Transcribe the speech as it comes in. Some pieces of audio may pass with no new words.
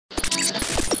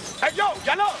Hey yo,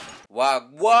 yellow.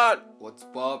 What? What's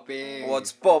popping?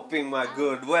 What's popping, my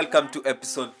good? Welcome to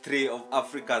episode 3 of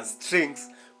African Strings.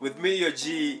 With me, your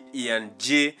G, Ian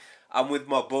G. I'm with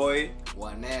my boy,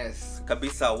 Wanes.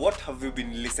 Kabisa. What have you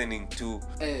been listening to?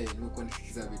 Nimekuwa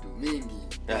nikisikiliza vitu mingi.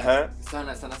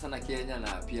 Sana Kenya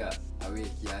na pia awe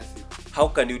kiasi. How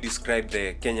can you describe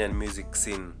the Kenyan music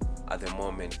scene at the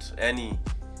moment? Yani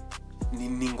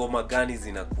ni ngoma gani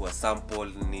zinakuwa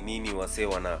sample, ni nini wase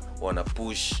wana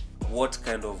push? What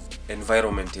kind of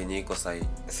environment yenye iko sahi?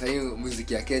 Sahi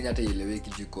muziki ya Kenya hata ieleweki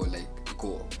jiko like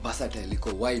iko versatile, iko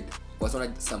wide. Watu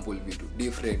wana sample vitu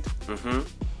different.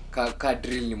 Ka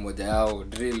drill ni moja yao,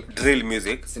 drill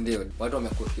music. Si ndio? Watu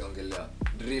wamekuwa kiongelea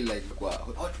drill like kwa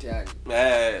hot yani.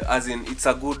 As in it's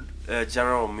a good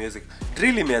general music.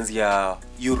 Drill imeanzia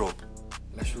Europe.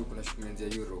 Nashuku imeanzia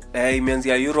Europe.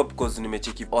 Imeanzia Europe because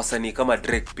nimecheki wasanii kama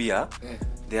Drake pia.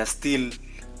 They are still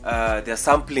they are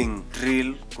sampling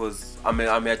drill because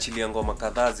ameachilia ngoma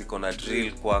kadhaa ziko na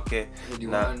drill kwake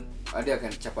na hadi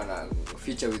akachapa na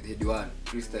feature with Head One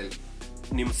freestyle.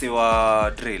 Ni mse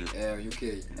wa drill UK.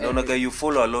 Naona you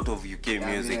follow a lot of UK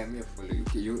music. Me follow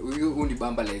UK. You ni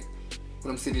bamba like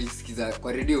kuna mse nilisikiza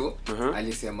kwa radio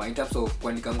alisema in terms of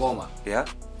kuandika ngoma.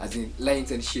 As in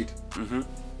lines and shit.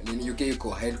 In UK iko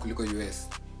high kuliko US.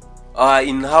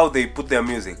 In how they put their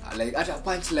music. Like at a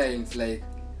punchlines like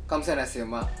kama sana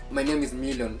anasema my name is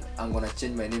Million, I'm gonna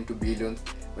change my name to Billions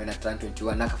when I turn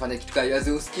 21. Nakafanya kitu kaya as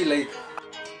you skill like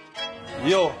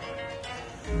Yo.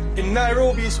 In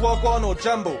Nairobi, it's Wagwan or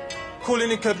Jambo.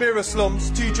 Calling in Kabira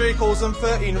slums, 2 Dracos and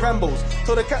 13 Rambos.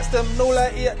 So the cats them no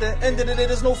lighty at the end of the day,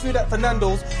 there's no food at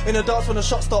Fernando's. In the dance when the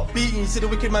shots start beating, you see the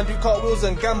wicked man do cartwheels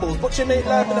and gambles. But your mate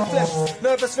live in the flesh.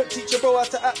 Nervous vet teacher bro how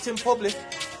to act in public.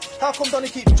 How come Donny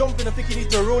keeps jumping? I think he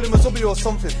needs to roll him a zombie or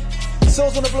something.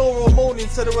 Cells on the blower or moaning,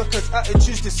 said the workers'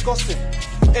 attitude's disgusting.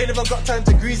 Ain't even got time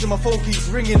to grease him, my phone keeps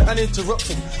ringing and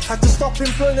interrupting. Had to stop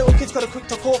employing little kids, got a quick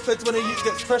to call feds when a youth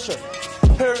gets pressure.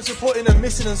 Parents reporting them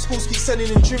missing and schools keep sending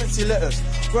in truancy letters.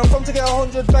 Where I'm from to get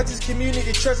 100 bags is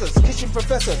community treasures. Kitchen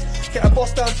professors, get a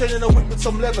boss down training a whip with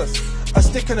some levers. A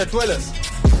stick and a dwellers.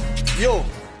 Yo.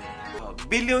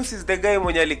 Billions is the guy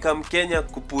mwenye alikam Kenya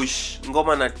kupush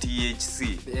ngoma na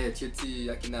THC. THC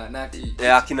akina Nati.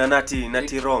 Akina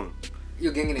Nati wrong.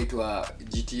 Hiyo gang inaitwa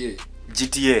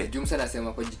GTA. Jumsa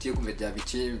anasema kwa GTA kumejaa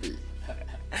vichimbi.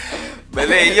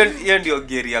 Bele hiyo ndio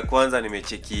gear ya kwanza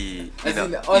nimecheki.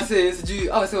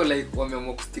 Also like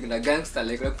wameamua kustick na gangster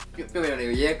like pia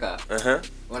wanaiweka.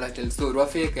 Wana tell story wa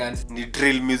fake and ni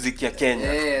drill music ya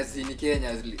Kenya. Ni Kenya.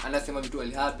 Anasema vitu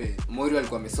alihappen. Mori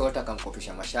alikuwa amesota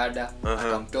akamkopesha mashada,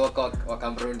 akamtoka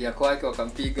wakamrondia kwake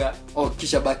wakampiga.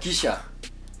 Kisha bakisha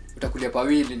utakulia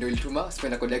pawili ndio ilituma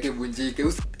spenda kodi yake vunjike.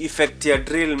 Effect ya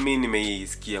drill mimi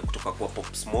nimeisikia kutoka kwa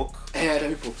Pop Smoke. Hata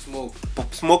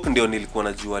Pop Smoke ndio nilikuwa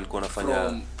najua alikuwa anafanya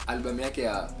from album yake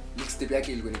ya mixtape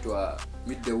yake ilikuwa inaitwa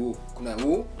Meet the Woo. Kuna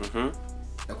Woo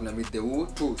na kuna Meet the Woo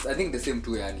too. I think the same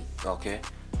two yani. Okay.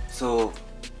 So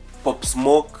Pop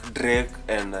Smoke, Drake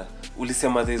and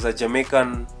ulisema there is a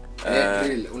Jamaican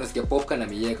drill. Unasikia Popcorn na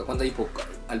Miyeka. Kwanza hii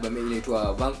album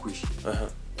inaitwa Vanquish.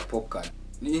 Ya Popcorn.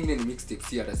 Ni England mixtape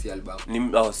si hata si album.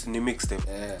 Ni mixtape.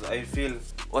 I feel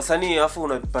wasanii afu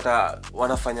unapata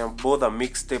wanafanya both a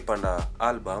mixtape and a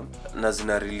album na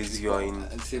zina releasewa in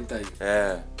at the same time.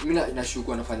 Mimi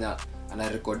nashuku anafanya ana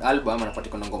record album anapata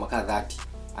kuna ngoma kadhaa 30.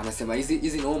 Anasema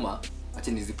hizi noma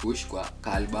acha nizipush kwa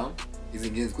album,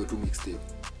 hizi ngine ziko tu mixtape.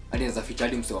 Hadi anaweza feature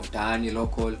hadi msee wa mtaani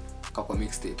local kwa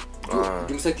mixtape.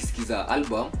 Tumsa kisikiza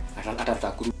album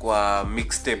atatafuta kwa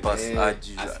mixtape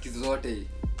asikize zote.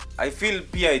 I feel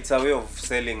pia it's a way of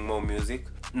selling more music.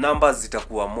 Numbers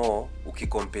zitakuwa more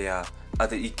ukicompare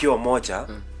ikiwa moja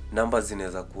numbers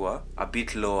zinaweza kuwa a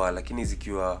bit lower, lakini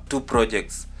zikiwa 2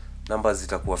 projects numbers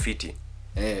zitakuwa fiti.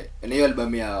 Na hiyo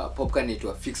album ya Popcorn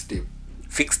inaitwa Fixtape.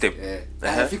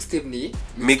 Fixtape ni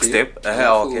mixtape.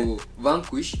 Okay.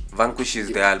 Vanquish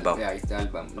is the album. It's the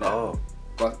album.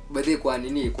 Kwa baadhi kwa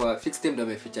nini kwa Fixtape ndio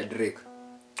amefeature Drake.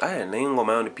 Na hiyo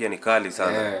ngoma yao pia ni kali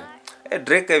sana.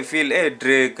 Drake I feel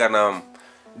Drake ana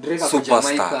Drake ako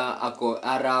Jamaica, ako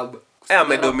Arab.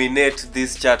 Dominate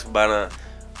this chart bana.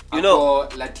 You know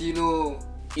Latino.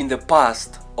 In the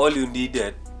past all you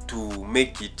needed to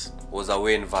make it was a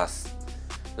Wayne verse.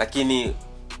 Lakini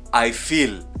I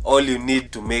feel all you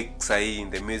need to make sahi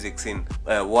in the music scene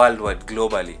worldwide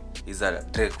globally is a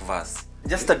Drake verse.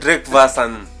 Just a Drake verse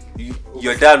and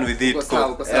you're done with it.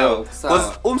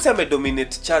 Because umse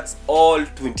dominate charts all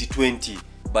 2020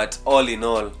 but all in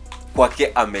all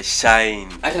kwake ameshine.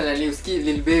 Hata na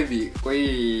Lil Baby kwa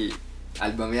hii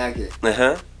album yake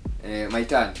uh-huh. My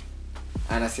Turn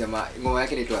anasema ngoma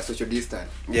yake inaitwa Social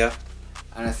Distance. Yeah.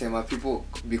 anasema people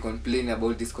be complaining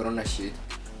about this corona shit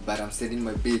but I'm sending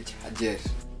my bitch Hajer.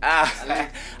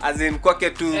 As in kwake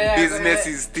tu business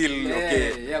is still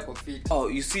okay. Yeah, kwa fit. Oh,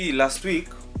 you see last week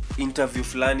interview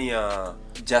fulani ya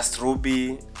Just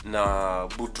Ruby na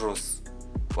Butros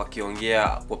wakiongea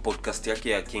kwa podcast yake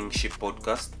ya Kingship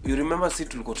podcast. You remember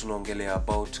tulikuwa tunaongelea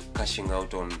about cashing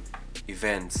out on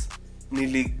events.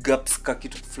 Niligapska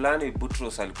kitu fulani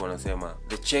Butros alikuwa anasema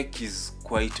the check is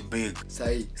quite big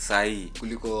sai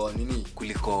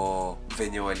kuliko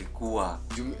venye walikuwa.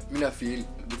 Mimi na feel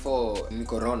before ni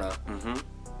corona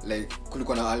like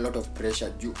kulikuwa na a lot of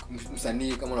pressure juu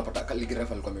msanii kama unapata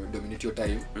Calligraph alikuwa dominate your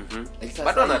time like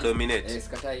bado ana dominate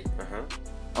sikatai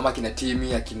ama kina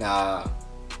Timmy akina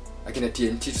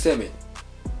TNT tuseme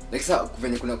like sasa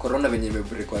venye kuna corona venye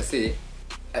imebreak wase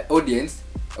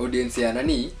audience ya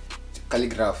nani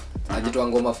Calligraph ajitoa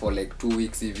ngoma for like 2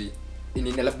 weeks hivi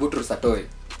in alafu Butros atoe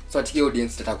so atikie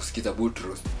audience tataka kusikiza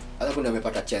Butros hata kuna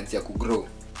amepata chance ya kugrow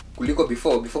kuliko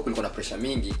before kulikuwa na pressure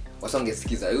mingi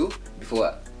wasongesikiza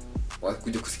before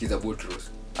wakuja kusikiza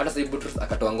Butros. Hata sasa Butros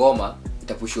akatoa ngoma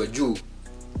itapushwa juu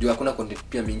hakuna content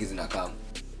pia mingi zinakaa.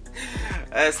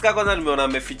 Sika kwanza nimeona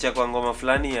ameficha kwa ngoma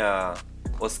fulani ya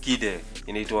Oskide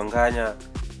inaitwa Nganya,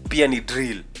 pia ni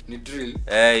drill.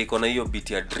 Iko na hiyo beat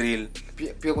ya drill.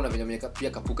 Pia kuna venye ameweka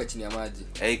pia kapuka chini ya maji.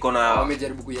 Iko na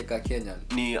wamejaribu kuiweka Kenya.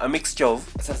 Ni a mixture of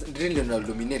sasa drill ndio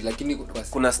dominate lakini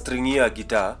kuna string ya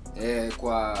guitar.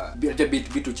 Kwa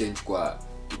beat to change kwa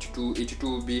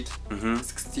 82 beat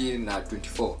 16 na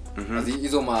 24.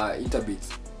 Hizo ma interbeats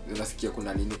unasikia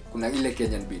kuna nini? Kuna ile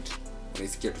Kenyan beat.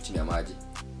 Unasikia tu chini ya maji.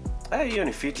 Hiyo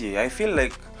ni fiti. I feel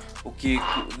like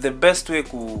the best way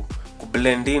ku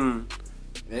blend in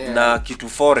na kitu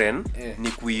foreign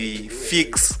ni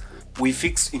we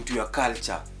fix into your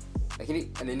culture.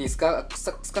 Lakini nini ska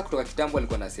kutoka kitambo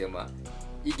alikuwa anasema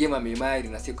hii game ameimari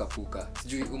na sio kapuka.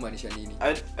 Sijui umaanisha nini.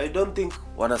 I don't think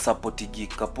wana support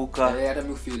kapuka. Hata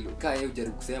mimi feel kama yeye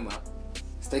ujaribu kusema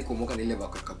sitaki kumoka na ile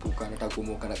bako kapuka, nataka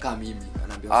kumoka na kama mimi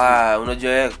anaambia.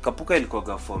 Unajua kapuka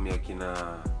ilikuwa form ya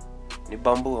kina ni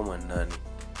Bamboo ama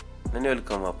nani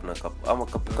walikama up na ama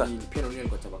kapuka pia nani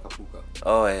alikuwa chapa kapuka.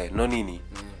 No nini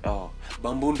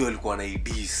Bamboo ndio alikuwa na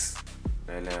IDs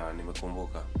naelewa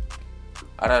nimekumbuka.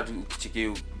 Hata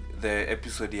tukicheki the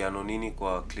episode ya nonini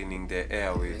kwa cleaning the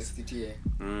airways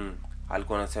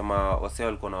alikuwa anasema wase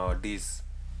walikuwa na IDs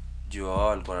juu wao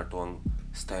walikuwa wanatoa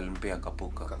style mpya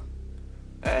kapuka.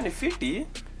 Ni fiti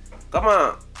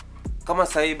kama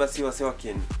sahi basi wase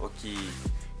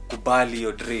wakikubali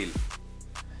hiyo drill.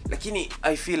 Lakini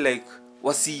I feel like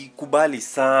wasikubali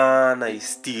sana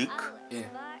stick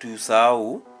to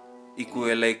sao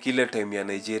ikuwe like ile time ya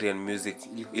Nigerian music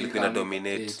ilikuwa ina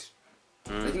dominate.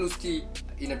 Lakini uski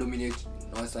ina dominate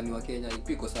na wasanii wa Kenya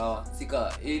ipiko sawa.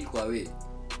 Sika ilikuwa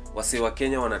wase wa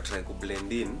Kenya wana try ku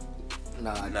blend in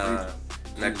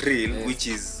na drill which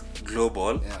is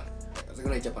global. Sasa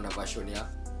kuna ichapa na version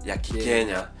ya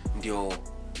Kenya ndio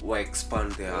wa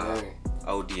expand their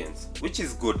audience which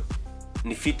is good.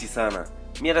 Ni fiti sana.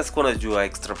 Mimi hata sikuwa najua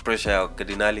extra pressure ya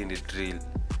Cardinali ni drill.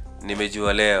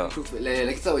 Nimejua leo.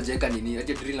 Like sasa wajeka nini?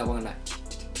 Hadi drill na kwanga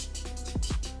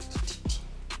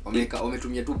na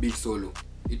wametumia tu beat solo.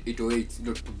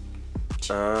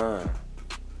 808.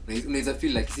 Unaweza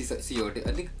feel like si yote.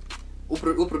 I think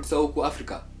producer huko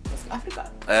Africa.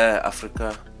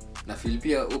 Africa. Na feel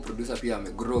pia producer pia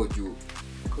amegrow juu.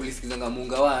 Ulisikizanga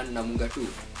Munga 1 na Munga 2.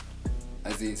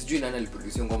 Azi sijui nani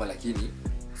aliproduce ngoma lakini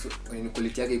ni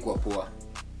quality yake iko poa.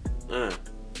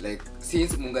 Like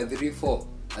since Munga 3 4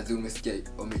 azi umesikia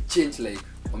change like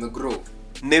grow.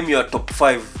 Name your top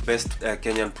 5 best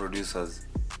Kenyan producers.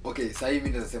 Okay, sasa hivi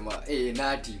nitasema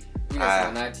Nati.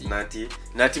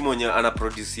 Nati mwenye ana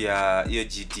produce ya hiyo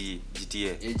GTA.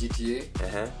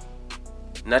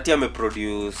 Nati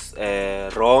ameproduce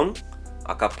Wrong,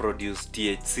 akaproduce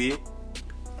THC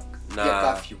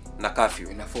na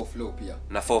Curfew na 4 Flow pia.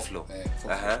 Na 4 Flow.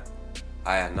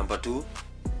 Haya, number 2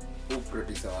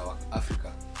 producer wa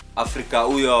Africa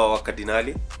huyo wa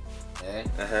Cardinali.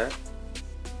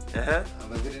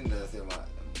 Amazing ndasema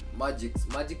Magic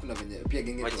kuna venye pia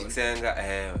Gengeton. Magic Senga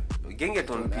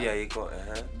Gengeton pia iko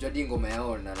Jadi ngoma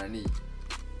yao na nani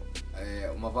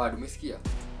Mavado umesikia?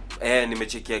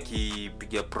 Nimechekia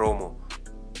kipiga promo.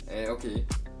 Okay.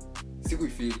 Siku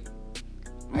ifeel.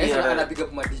 Aisa anapiga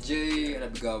kwa DJ,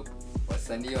 anapiga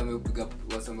wasanii wamepiga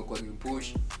wasome kwa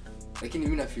push. Lakini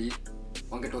mimi na feel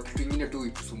wangetoa kitu kingine tu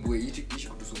itusumbue, ishi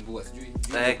kutusumbua sijui.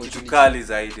 Kitu kali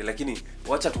zaidi lakini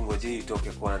wacha tungoje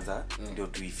itoke kwanza ndio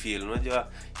tuifeel. Unajua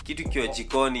kitu kiwa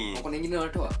jikoni. Kuna wengine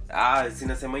wanatoa?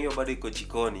 Zinasema hiyo bado iko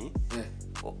jikoni.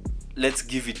 let's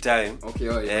give it time. Okay,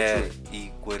 yeah,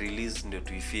 ikuwe release ndio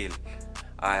tuifeel.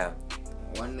 Haya,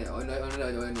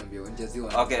 niambie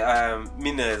okay,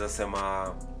 mimi naweza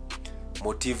sema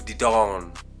Motive the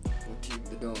Dawn.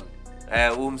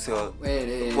 Umse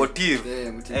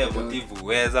Motive. Motive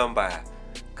weza mbaya.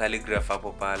 Calligraph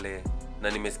hapo pale.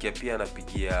 Na nimesikia pia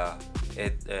anapigia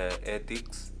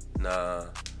Ethics na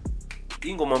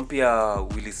ingoma mpya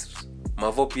Willis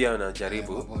Mavo pia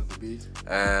anajaribu.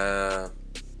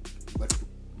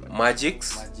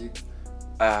 Magics.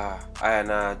 Aya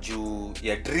na juu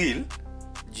ya drill,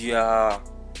 juu ya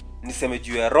niseme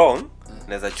juu ya wrong,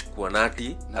 naweza chukua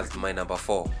Nati as my number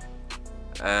 4.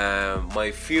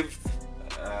 My fifth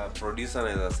producer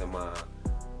naweza sema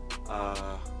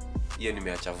hiyo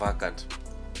nimeacha vacant.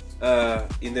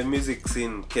 In the music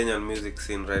scene, Kenyan music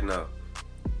scene right now,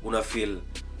 una feel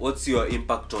what's your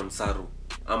impact on Saru?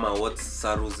 Ama what's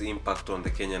Saru's impact on the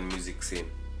Kenyan music scene?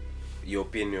 Your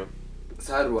opinion?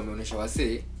 Saru ameonyesha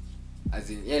wasee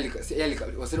azin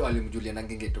wasee walimjulia na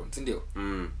Gengeton, si ndio?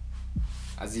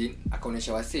 Azin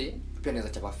akaonyesha wasee pia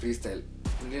anaweza chapa freestyle.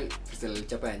 Ile freestyle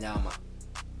alichapa ya nyama.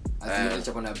 Azin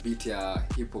alichapa na beat ya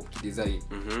hip hop kidesign.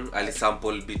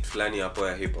 Alisample beat fulani hapo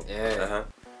ya hip hop.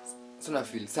 So na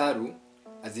feel Saru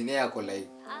azin yako like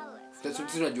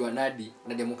tunajua Nadi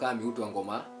Mukami utu wa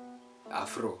ngoma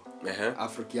afro.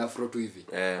 Afro tu hivi.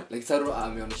 Like Saru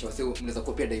ameonyesha wasee mnaweza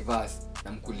kopia diverse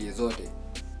na mkulie zote.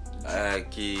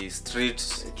 Ki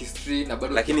street na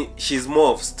bado lakini she's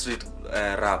more of street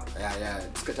rap.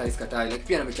 Iskatai like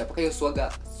pia amechapa hiyo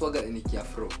swaga ni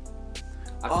kiafro.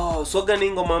 Swaga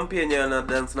ni ngoma mpya yenye ana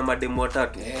dance na mademo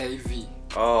watatu hivi.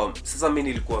 Sasa mimi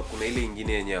nilikuwa kuna ile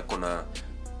nyingine yenye akona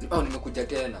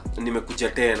nimekuja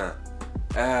tena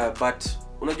but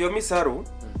unajua mimi Saru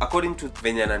according to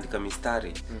venye anaandika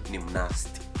mistari ni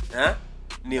mnasti.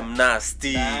 Ni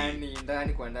mnasti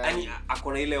ndani kwa ndani. Yaani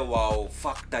akona ile wow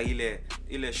factor,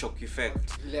 ile shock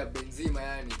effect, ile ya Benzema,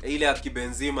 yani ile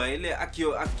akibenzima, ile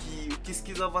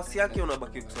ukisikiza verse yake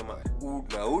unabaki kusema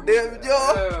ude mjo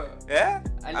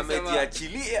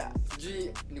amejiachilia.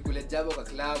 Sijui nikule jabo kwa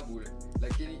klabu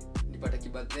lakini nipata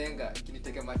kibazenga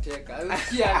kiniteke mateka.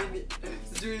 Sikia nini?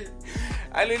 Sijui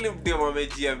alili mdemo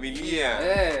amejiamilia.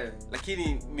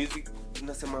 Lakini music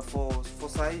nasema for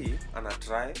sahi ana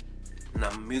try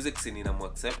na music scene ina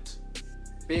accept.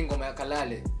 Ngoma ya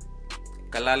Kalale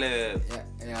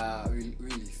ya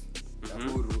Willis na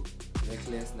Buru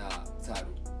Necklace na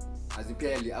Saru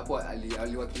azipia hapo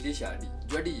aliwakilisha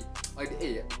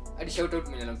hadi shout out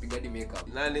mwenye anampiga hadi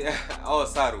makeup nani.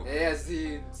 Saru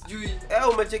sijui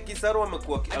umecheki Saru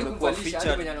amekuwa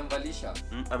featured mwenye anamvalisha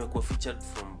amekuwa featured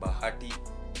from Bahati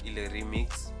ile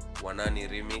remix Wanani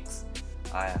remix.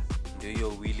 Haya ndio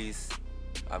hiyo Willis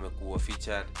amekuwa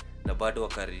featured na bado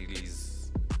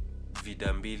wakarelease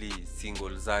vida 2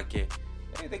 single zake.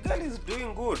 The girl is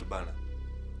doing good bana,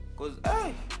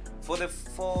 cause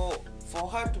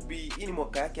for her to be in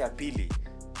mwaka yake ya pili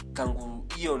tangu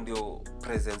hiyo ndio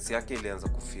presence yake ilianza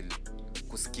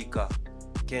kusikika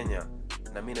Kenya,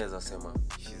 na mimi naweza sema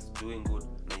she's doing good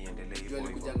na iendelee hivyo.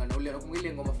 Alikujanga na ule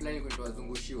anakumwile ngoma fulani kwa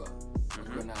wazungushiwa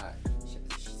kuna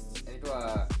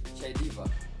inaitwa Shaidiva.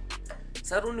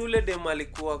 Saru ni ule dem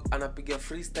alikuwa anapiga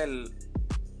freestyle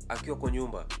akiwa kwa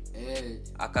nyumba.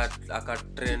 Aka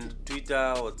trend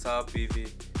Twitter, WhatsApp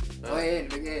hivi.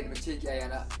 Nimecheki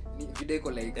ayana video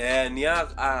iko like. Ni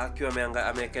akiwa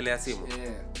ameekelea simu.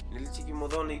 Nilichiki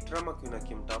modhoni drama kuna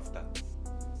kimtafuta.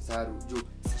 Saru juu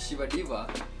Shiva Diva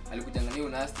alikujanga nayo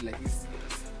nasty like this.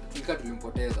 Nika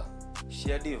tulimpoteza.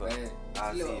 Shiva Diva.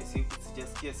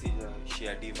 Sijasikia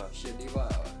Shiva Diva. Shiva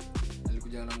Diva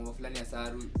alikujanga na ngoma fulani ya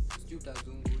Saru. Sijui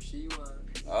utazungushiwa.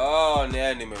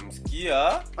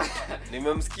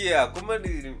 Nimemsikia. Kumbe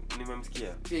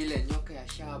nimemsikia. Pia ile nyoka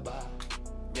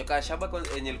ya shaba kwa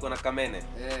yenye ilikuwa na Kamene.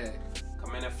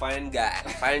 Kamene fine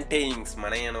guy, fine things,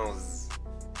 manenos.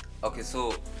 Okay,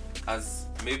 so as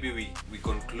maybe we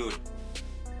conclude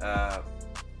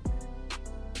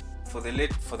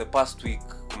for the past week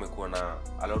kumekuwa na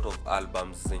a lot of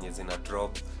albums zenye zina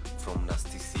drop from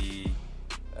Nasty C.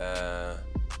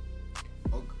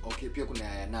 Okay, pia kuna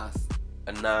ya Nas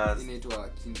inaitwa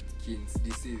King's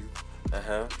Disease.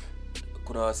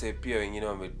 Kuna wase pia wengine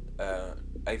wame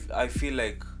I feel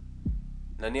like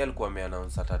nani alikuwa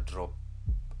ameannounce ata drop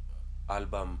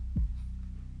album.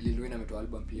 Lil Wayne ametoa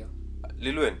album pia.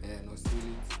 Lil Wayne? No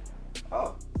Ceilings.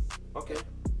 Okay.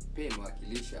 Pia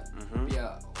mwakilisha.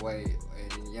 Pia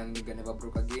Young Nigga Never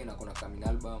Broke Again akona coming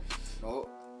album. No,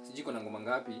 sijui kuna ngoma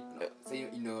ngapi. Sasa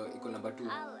iko number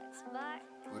 2.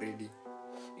 Already.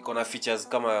 Iko na features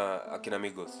kama akina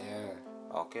Migos. Yeah.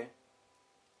 Okay.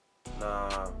 Na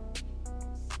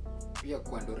pia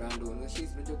kwa Dorando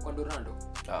unajua kwa Dorando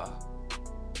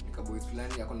nikaboys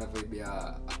fulani yako na vibe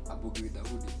ya Abugi with the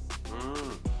Hoodie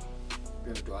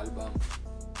pia mtu album.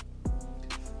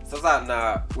 Sasa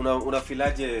na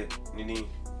unafilaje nini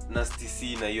Nasty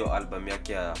C na hiyo album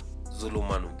yake ya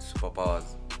Zuluman with Superpowers?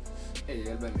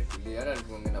 Album imetulia. Hata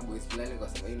nilipoongea na boys fulani kwa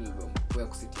sababu ile album kwa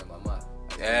kusitia mama.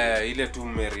 Ile tu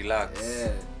relax.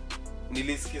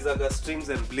 Nilisikizaga Strings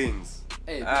and Blings.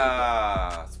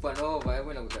 Supernova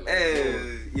hapo inakutala.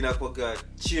 Inakuwa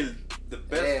chill. The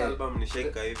best album ni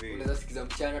shake hivi. Unaweza sikiza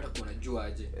mchana hata kuna jua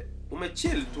aje.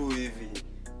 Umechill tu hivi.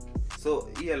 So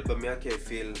hii album yake I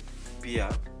feel pia.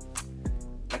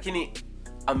 Lakini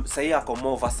sasa yako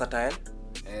more versatile.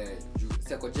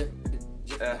 Si ako Def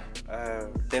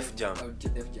Jam.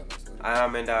 Def Jam.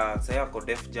 Ameenda sasa yako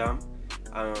Def Jam.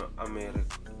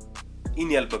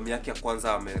 Ini album yake ya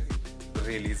kwanza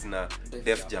release na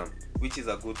Def Jam, which is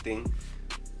a good thing.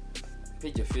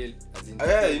 Page feel as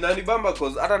in inanibamba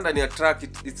cause hata ndani ya track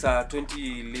it's a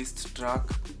 20 list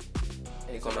track.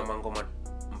 Iko na mangoma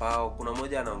mbao, kuna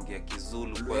moja anaongea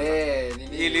Kizulu kwanza.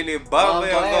 Ili ni bamba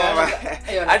ya ngoma.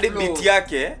 Hadi beat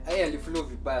yake aliflow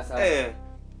vibaya sana.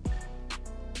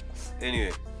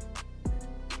 Anyway,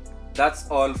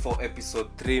 that's all for episode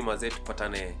 3 mazee.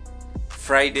 Tupatane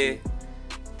Friday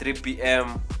 3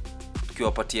 PM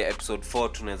tukiwapatia episode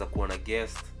 4. Tunaweza kuwa na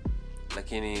guest,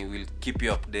 lakini we'll keep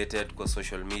you updated kwa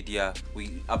social media. We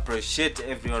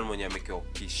appreciate everyone mwenye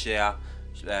ameshare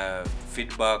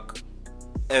feedback,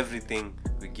 everything.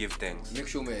 We give thanks. Make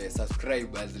sure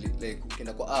subscribe as like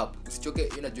ukienda kwa app usichoke.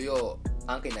 Unajua hiyo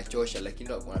anka inachosha, lakini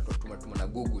unatuma na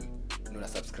Google ndio una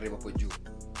subscribe hapo juu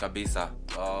kabisa.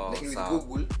 Lakini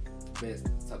Google best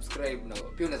subscribe na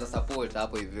pia unaweza support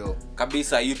hapo hivyo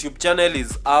kabisa. YouTube channel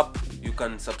is up, you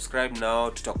can subscribe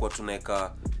now. Tutakuwa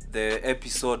tunaweka the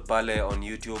episode pale on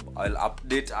YouTube. I'll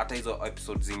update hata hizo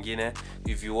episodes zingine.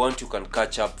 If you want you can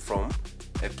catch up from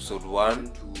episode 1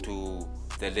 to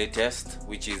the latest,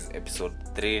 which is episode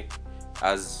 3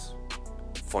 as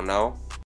for now.